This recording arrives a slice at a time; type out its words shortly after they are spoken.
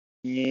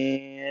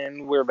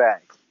And we're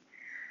back.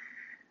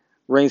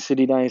 Rain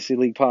City Dynasty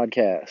League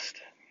podcast.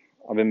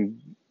 I've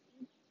been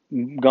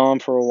gone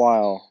for a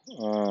while.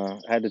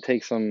 Had to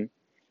take some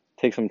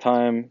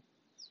time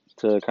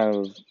to kind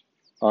of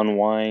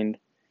unwind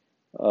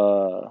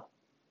uh,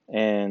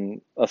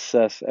 and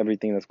assess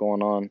everything that's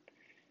going on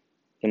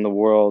in the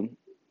world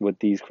with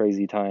these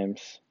crazy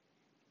times.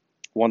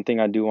 One thing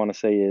I do want to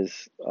say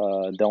is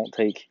don't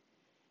take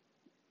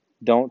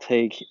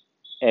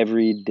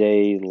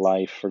everyday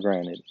life for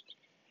granted.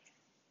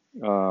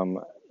 Um,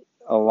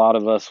 a lot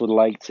of us would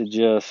like to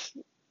just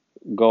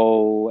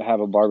go have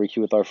a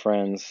barbecue with our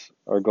friends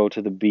or go to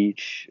the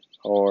beach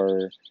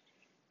or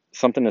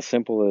something as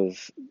simple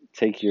as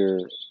take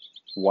your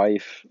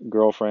wife,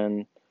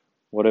 girlfriend,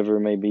 whatever it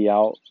may be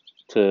out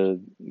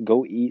to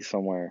go eat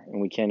somewhere,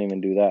 and we can't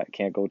even do that.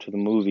 Can't go to the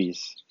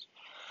movies.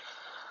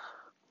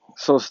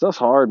 So stuff's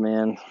hard,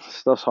 man.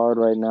 Stuff's hard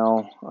right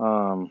now.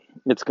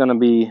 It's gonna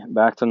be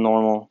back to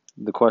normal.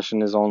 The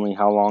question is only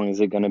how long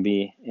is it gonna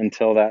be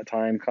until that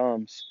time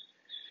comes.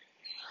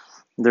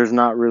 There's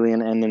not really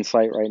an end in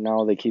sight right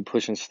now. They keep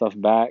pushing stuff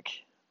back.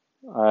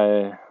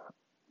 I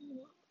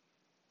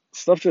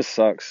Stuff just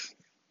sucks,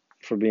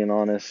 for being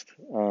honest.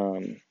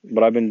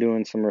 But I've been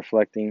doing some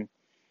reflecting,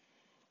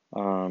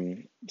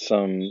 some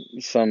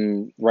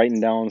writing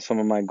down some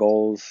of my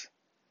goals,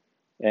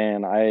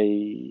 and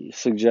I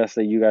suggest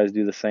that you guys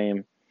do the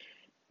same.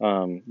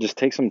 Just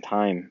take some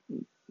time.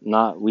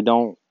 We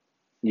don't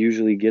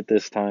usually get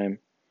this time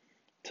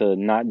to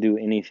not do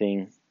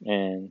anything,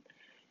 and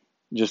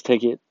just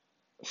take it,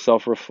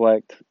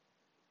 self-reflect,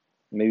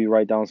 maybe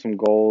write down some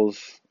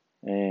goals,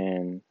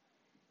 and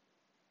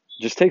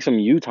just take some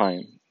you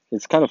time.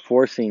 It's kind of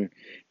forcing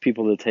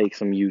people to take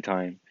some you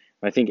time.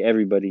 I think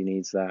everybody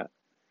needs that.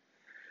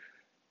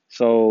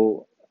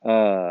 So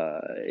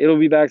it'll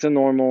be back to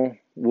normal.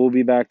 We'll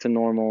be back to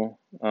normal.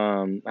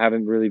 I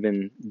haven't really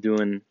been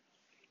doing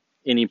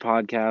any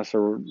podcasts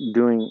or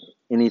doing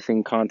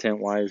anything content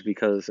wise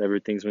because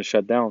everything's been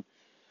shut down.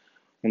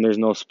 When there's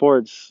no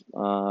sports,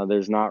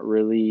 there's not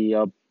really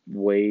a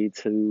way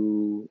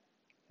to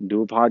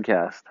do a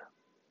podcast.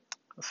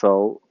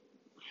 So,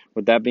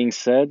 with that being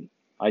said,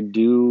 I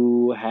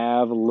do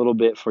have a little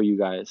bit for you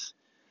guys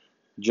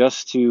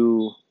just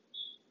to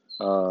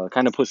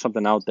kind of put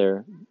something out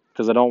there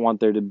because I don't want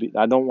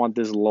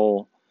this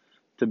lull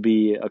to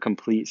be a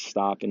complete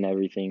stop in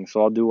everything.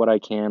 So I'll do what I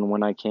can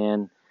when I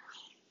can.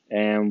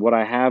 And what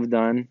I have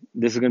done,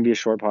 this is going to be a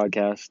short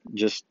podcast,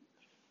 just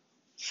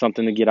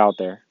something to get out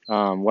there.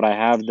 What I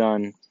have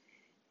done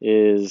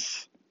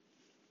is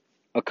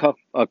a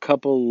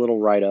couple little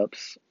write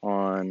ups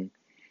on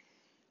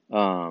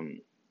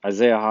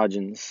Isaiah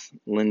Hodgins,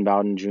 Lynn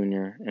Bowden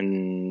Jr.,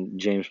 and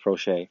James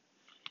Prochet.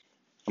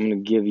 I'm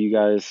going to give you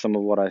guys some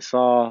of what I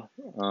saw,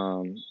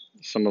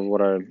 some of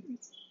what are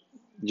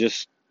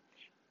just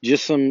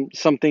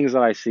some things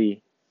that I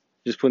see.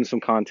 Just putting some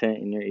content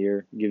in your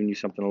ear, giving you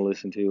something to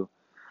listen to,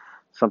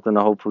 something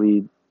to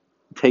hopefully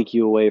take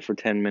you away for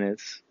 10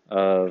 minutes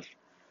of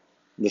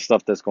the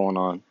stuff that's going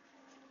on.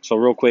 So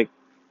real quick,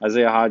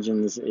 Isaiah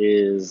Hodgins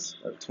is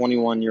a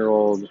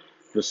 21-year-old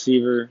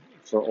receiver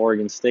for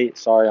Oregon State.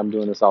 Sorry, I'm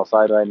doing this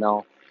outside right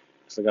now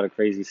because I got a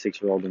crazy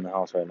 6-year-old in the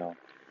house right now.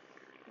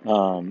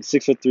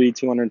 6'3",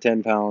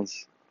 210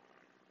 pounds,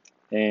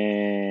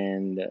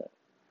 and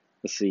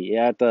let's see.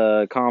 At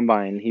the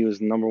combine, he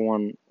was number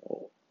one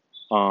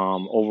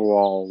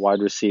overall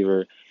wide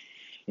receiver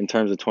in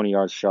terms of 20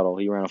 yards shuttle.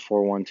 He ran a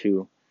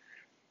 4.12.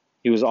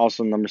 He was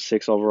also number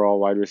 6 overall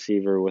wide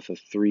receiver with a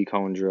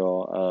 3-cone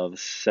drill of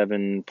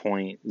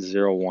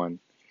 7.01.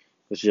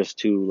 It's just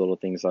two little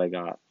things I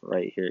got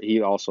right here. He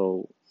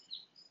also,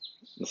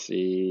 let's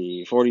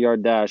see,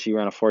 40-yard dash, he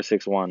ran a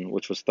 4.61,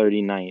 which was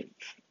 39th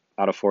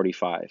out of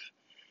 45.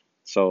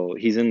 So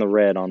he's in the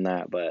red on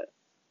that, but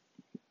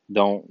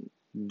don't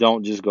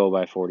just go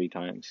by 40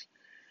 times.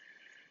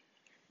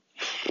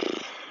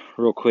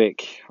 Real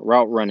quick,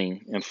 route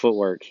running and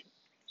footwork.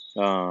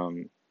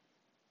 Longer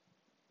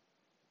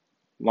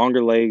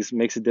legs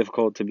makes it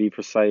difficult to be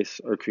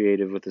precise or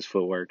creative with his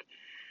footwork,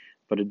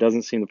 but it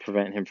doesn't seem to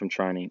prevent him from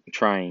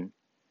trying.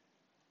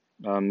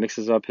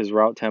 Mixes up his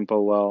route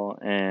tempo well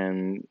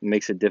and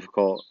makes it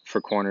difficult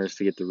for corners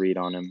to get the read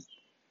on him.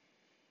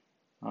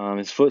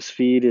 His foot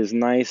speed is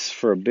nice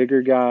for a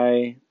bigger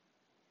guy,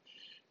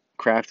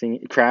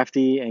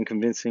 crafty and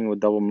convincing with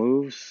double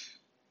moves.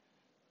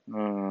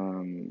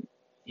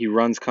 He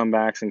runs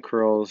comebacks and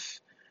curls.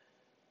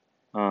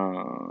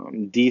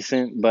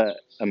 Decent but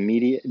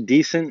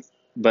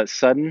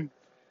sudden.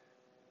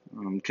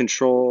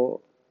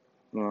 Control.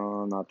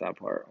 Not that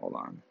part. Hold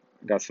on.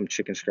 Got some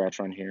chicken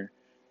scratch on here.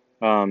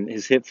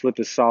 His hip flip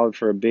is solid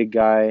for a big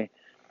guy,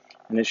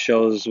 and it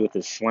shows with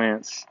his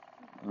slants.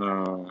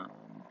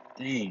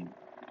 Dang,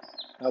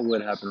 that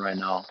would happen right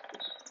now.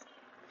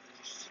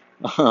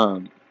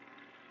 Um,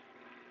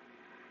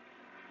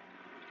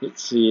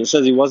 let's see. It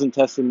says he wasn't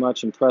tested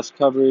much in press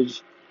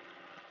coverage,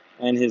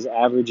 and his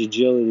average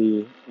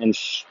agility and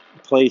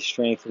play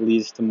strength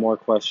leads to more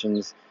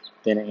questions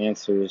than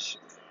answers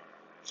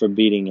for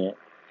beating it.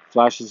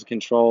 Flashes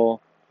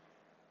control.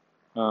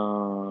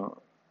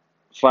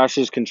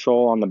 Flashes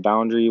control on the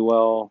boundary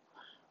well.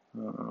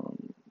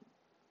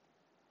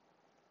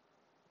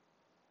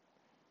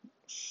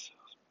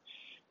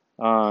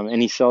 Um,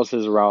 and he sells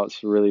his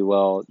routes really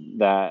well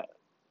that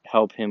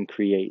help him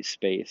create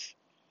space.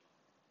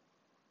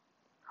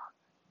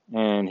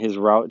 And his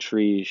route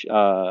tree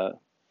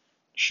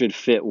should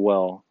fit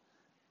well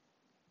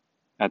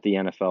at the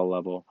NFL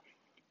level.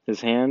 His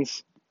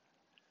hands,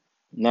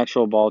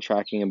 natural ball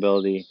tracking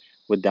ability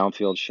with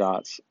downfield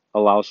shots,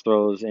 allows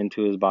throws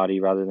into his body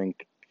rather than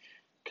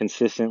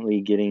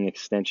consistently getting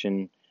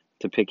extension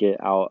to pick it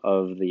out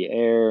of the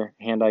air.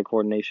 Hand-eye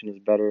coordination is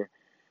better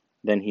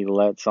than he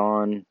lets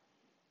on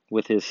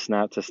with his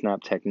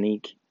snap-to-snap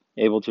technique,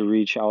 able to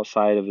reach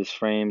outside of his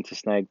frame to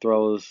snag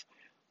throws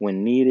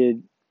when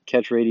needed.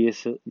 Catch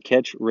radius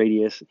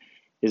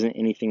isn't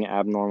anything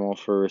abnormal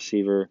for a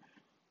receiver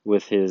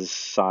with his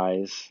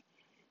size,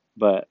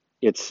 but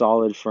it's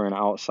solid for an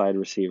outside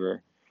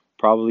receiver.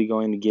 Probably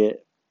going to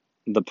get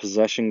the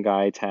possession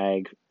guy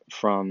tag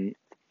from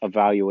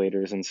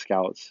evaluators and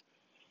scouts.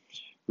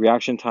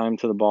 Reaction time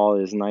to the ball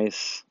is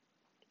nice,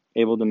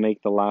 able to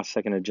make the last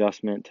second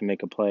adjustment to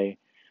make a play,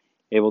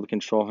 able to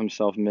control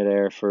himself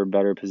midair for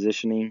better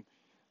positioning,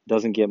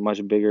 doesn't get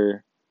much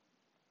bigger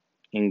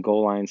in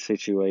goal line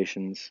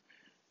situations.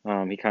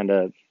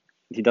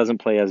 He doesn't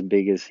play as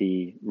big as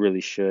he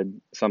really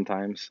should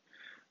sometimes.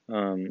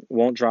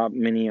 Won't drop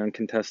many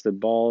uncontested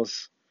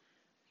balls.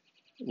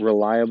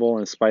 Reliable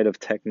in spite of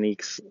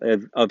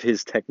of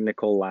his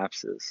technical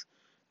lapses.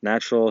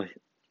 Natural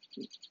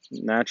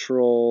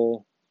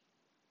natural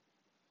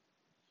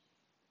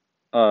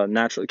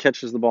natural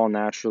catches the ball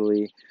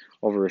naturally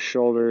over his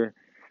shoulder.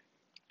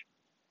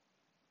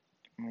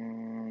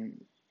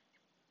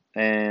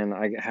 And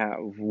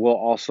will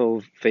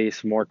also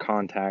face more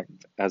contact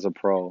as a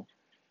pro.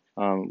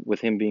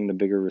 With him being the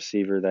bigger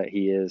receiver that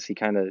he is, he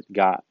kind of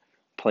got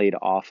played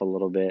off a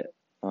little bit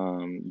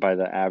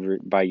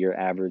by your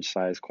average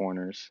size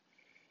corners.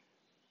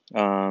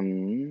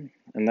 And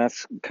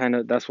that's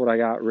what I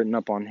got written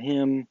up on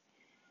him.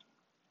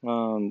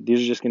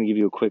 These are just going to give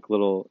you a quick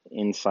little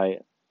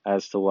insight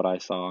as to what I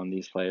saw on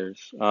these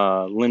players.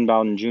 Lynn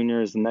Bowden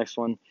Jr. is the next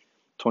one,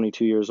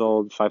 22 years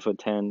old,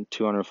 5'10",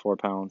 204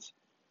 pounds.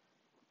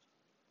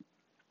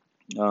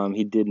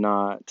 He did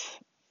not.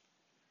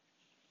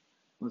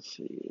 Let's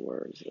see,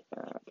 where is it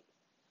at?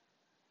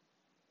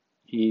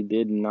 He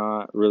did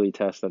not really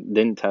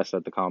didn't test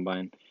at the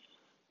combine.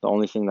 The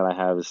only thing that I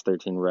have is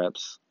 13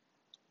 reps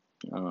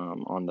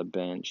on the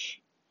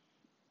bench.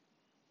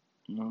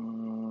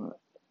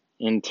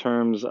 In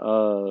terms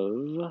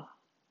of,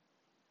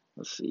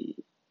 let's see,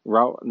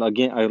 route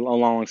again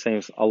along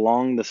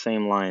the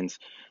same lines.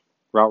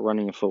 Route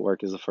running and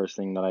footwork is the first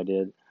thing that I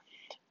did.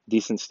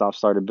 Decent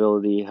stop-start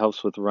ability,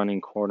 helps with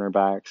running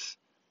comebacks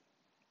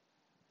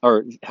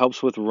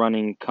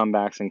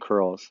and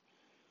curls.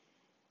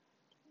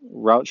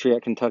 Route tree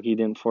at Kentucky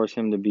didn't force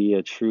him to be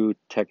a true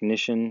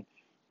technician.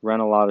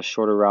 Ran a lot of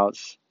shorter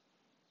routes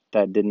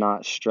that did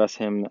not stress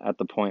him at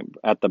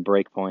the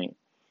break point.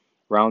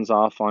 Rounds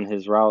off on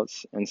his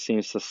routes and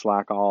seems to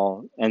slack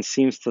all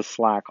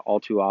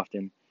too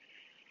often.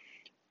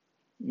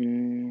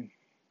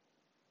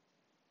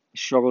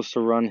 Struggles to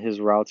run his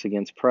routes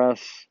against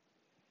press.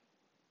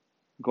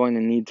 Going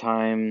to need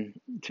time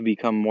to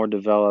become more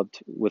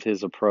developed with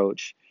his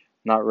approach.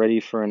 Not ready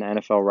for an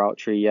NFL route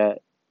tree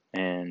yet,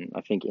 and I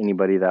think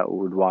anybody that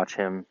would watch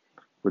him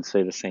would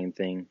say the same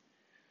thing.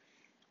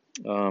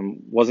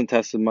 Wasn't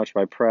tested much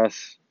by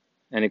press,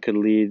 and it could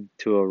lead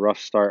to a rough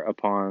start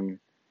upon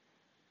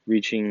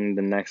reaching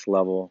the next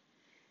level.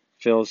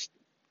 Fails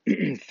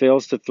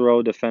to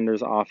throw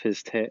defenders off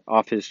his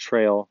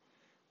trail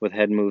with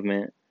head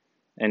movement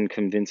and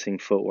convincing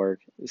footwork.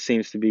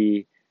 Seems to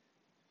be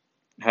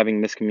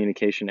having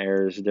miscommunication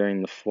errors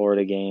during the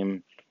Florida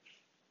game.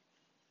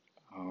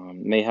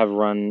 May have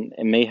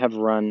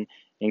run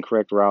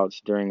incorrect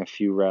routes during a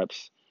few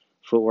reps.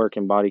 Footwork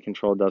and body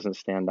control doesn't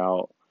stand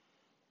out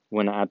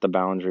when at the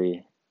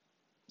boundary.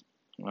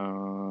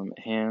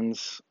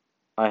 Hands,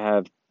 I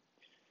have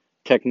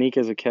technique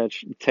as a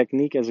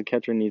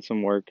catcher needs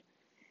some work.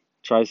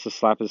 Tries to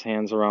slap his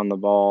hands around the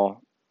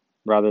ball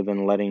rather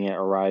than letting it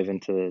arrive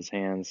into his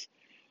hands.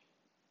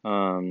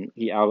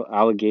 He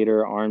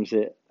alligator arms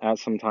it at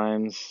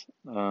sometimes.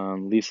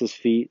 Leaves his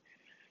feet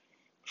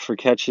for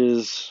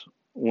catches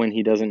when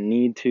he doesn't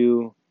need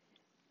to.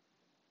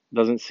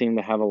 Doesn't seem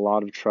to have a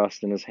lot of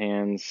trust in his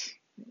hands.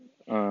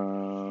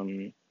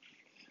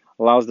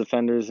 Allows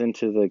defenders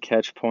into the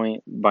catch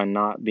point by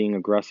not being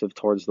aggressive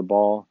towards the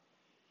ball.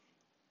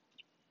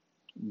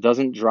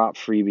 Doesn't drop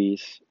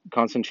freebies.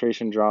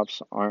 Concentration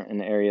drops aren't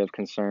an area of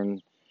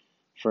concern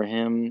for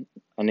him.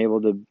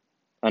 Unable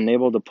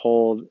to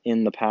pull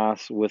in the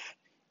pass with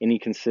any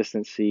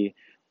consistency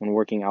when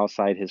working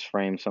outside his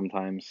frame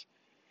sometimes.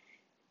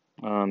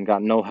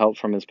 Got no help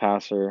from his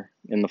passer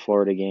in the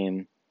Florida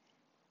game.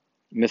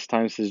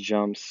 Mistimes his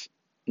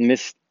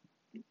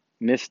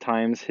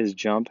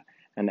jump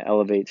and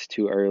elevates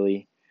too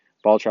early.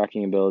 ball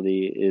tracking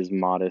ability is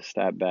modest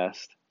at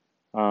best.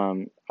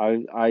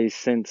 I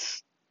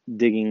since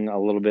digging a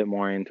little bit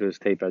more into his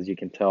tape, as you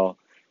can tell,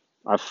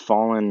 I've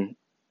fallen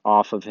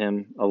off of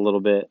him a little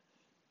bit.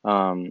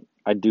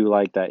 I do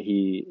like that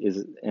he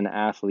is an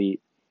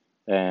athlete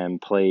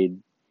and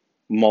played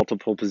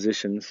multiple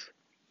positions.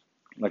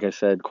 Like I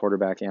said,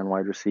 quarterback and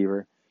wide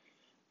receiver.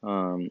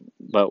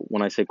 But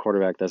when I say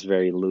quarterback, that's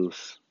very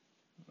loose.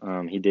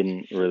 He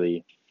didn't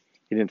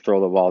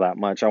throw the ball that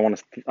much. I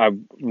want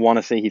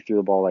to say he threw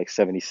the ball like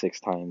 76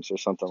 times or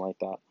something like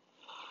that.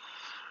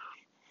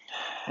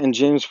 And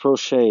James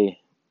Prochet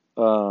is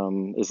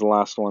the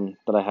last one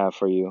that I have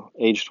for you.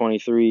 Age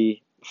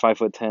 23,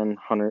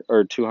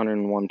 5'10",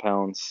 201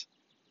 pounds.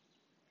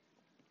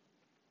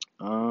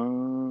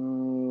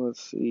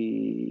 Let's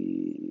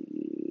see.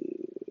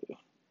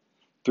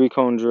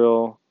 3-cone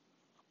drill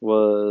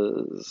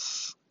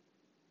was.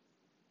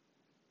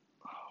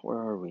 Where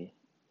are we?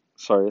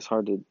 Sorry, it's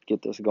hard to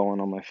get this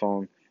going on my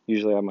phone.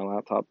 Usually I have my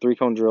laptop.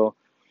 3-cone drill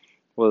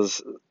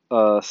was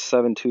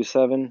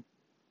 7.27,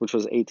 which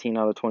was 18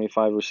 out of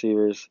 25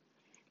 receivers.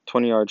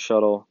 20-yard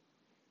shuttle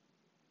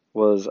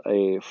was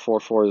a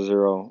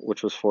 4.40,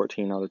 which was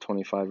 14 out of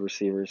 25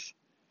 receivers.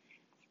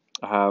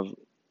 I have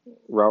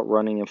route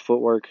running and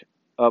footwork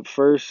up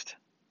first.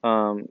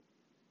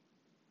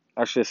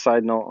 Actually, a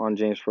side note on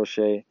James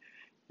Prochet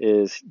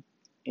is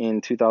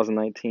in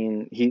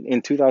 2019 he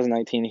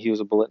was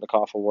a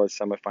Biletnikoff Award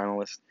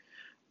semifinalist,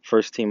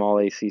 first team All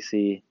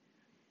ACC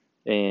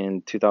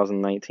in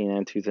 2019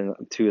 and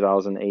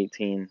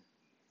 2018,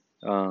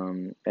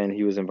 and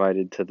he was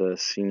invited to the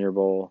Senior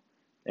Bowl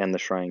and the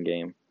Shrine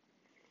Game.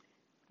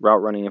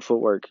 Route running and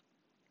footwork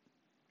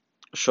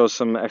shows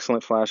some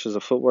excellent flashes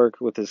of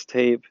footwork with his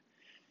tape,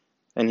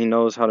 and he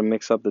knows how to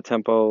mix up the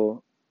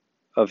tempo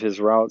of his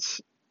routes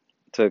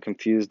to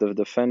confuse the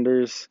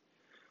defenders.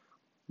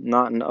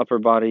 Not an upper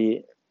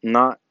body,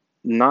 not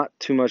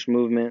too much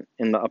movement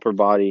in the upper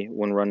body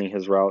when running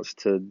his routes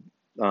to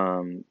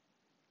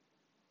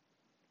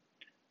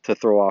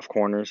throw off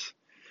corners.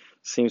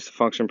 Seems to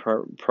function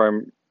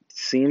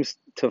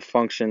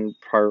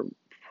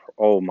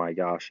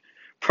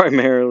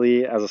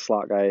primarily as a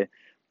slot guy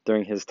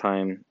during his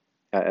time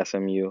at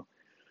SMU.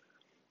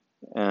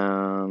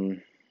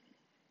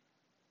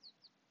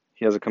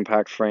 He has a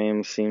compact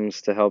frame,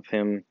 seems to help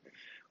him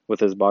with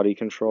his body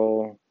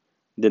control.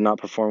 Did not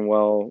perform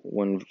well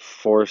when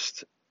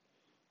forced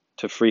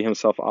to free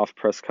himself off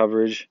press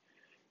coverage.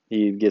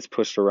 He gets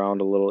pushed around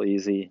a little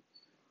easy.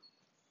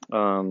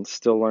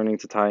 Still learning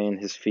to tie in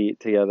his feet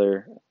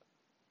together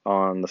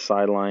on the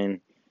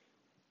sideline.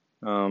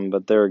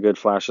 But there are good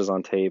flashes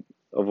on tape.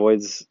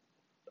 Avoids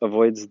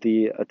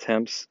the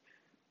attempts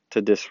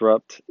to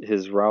disrupt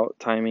his route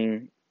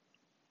timing.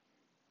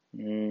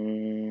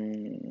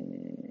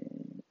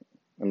 And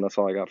that's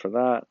all I got for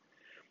that.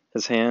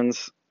 His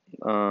hands,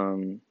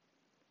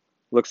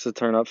 looks to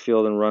turn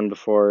upfield and run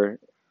before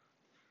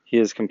he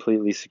has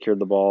completely secured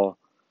the ball.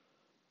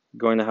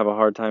 Going to have a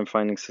hard time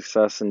finding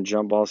success in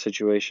jump ball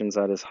situations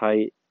at his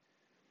height,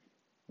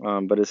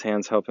 but his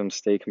hands help him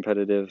stay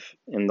competitive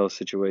in those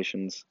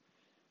situations.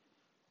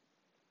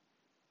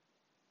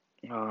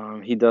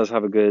 He does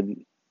have a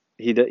good.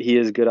 He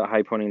is good at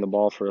high pointing the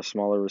ball for a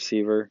smaller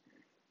receiver.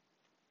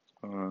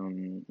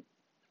 Hand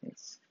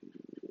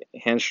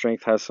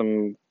strength has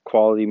some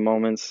quality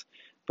moments,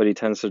 but he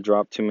tends to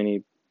drop too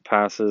many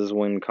passes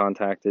when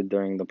contacted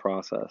during the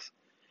process.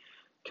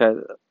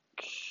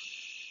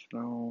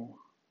 No.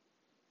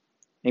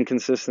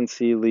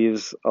 Inconsistency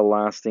leaves a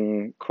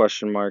lasting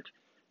question mark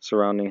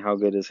surrounding how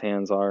good his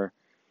hands are.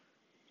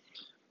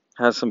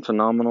 Has some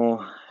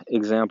phenomenal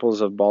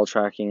examples of ball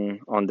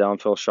tracking on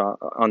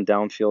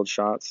downfield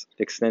shots.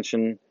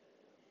 Extension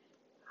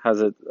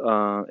has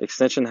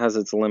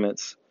its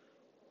limits,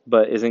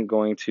 but isn't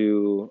going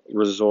to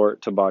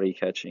resort to body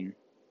catching.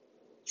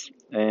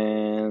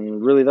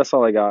 And really, that's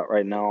all I got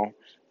right now.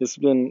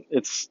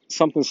 It's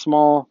something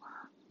small,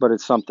 but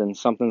it's something.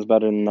 Something's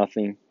better than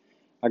nothing.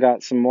 I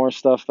got some more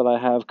stuff that I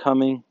have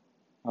coming.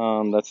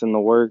 That's in the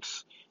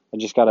works. I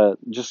just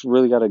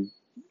really gotta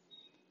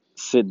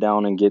sit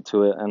down and get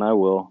to it, and I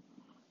will.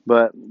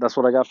 But that's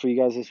what I got for you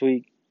guys this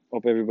week.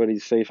 Hope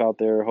everybody's safe out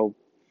there. Hope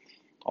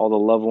all the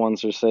loved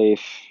ones are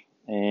safe,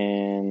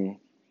 and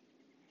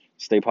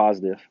stay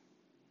positive.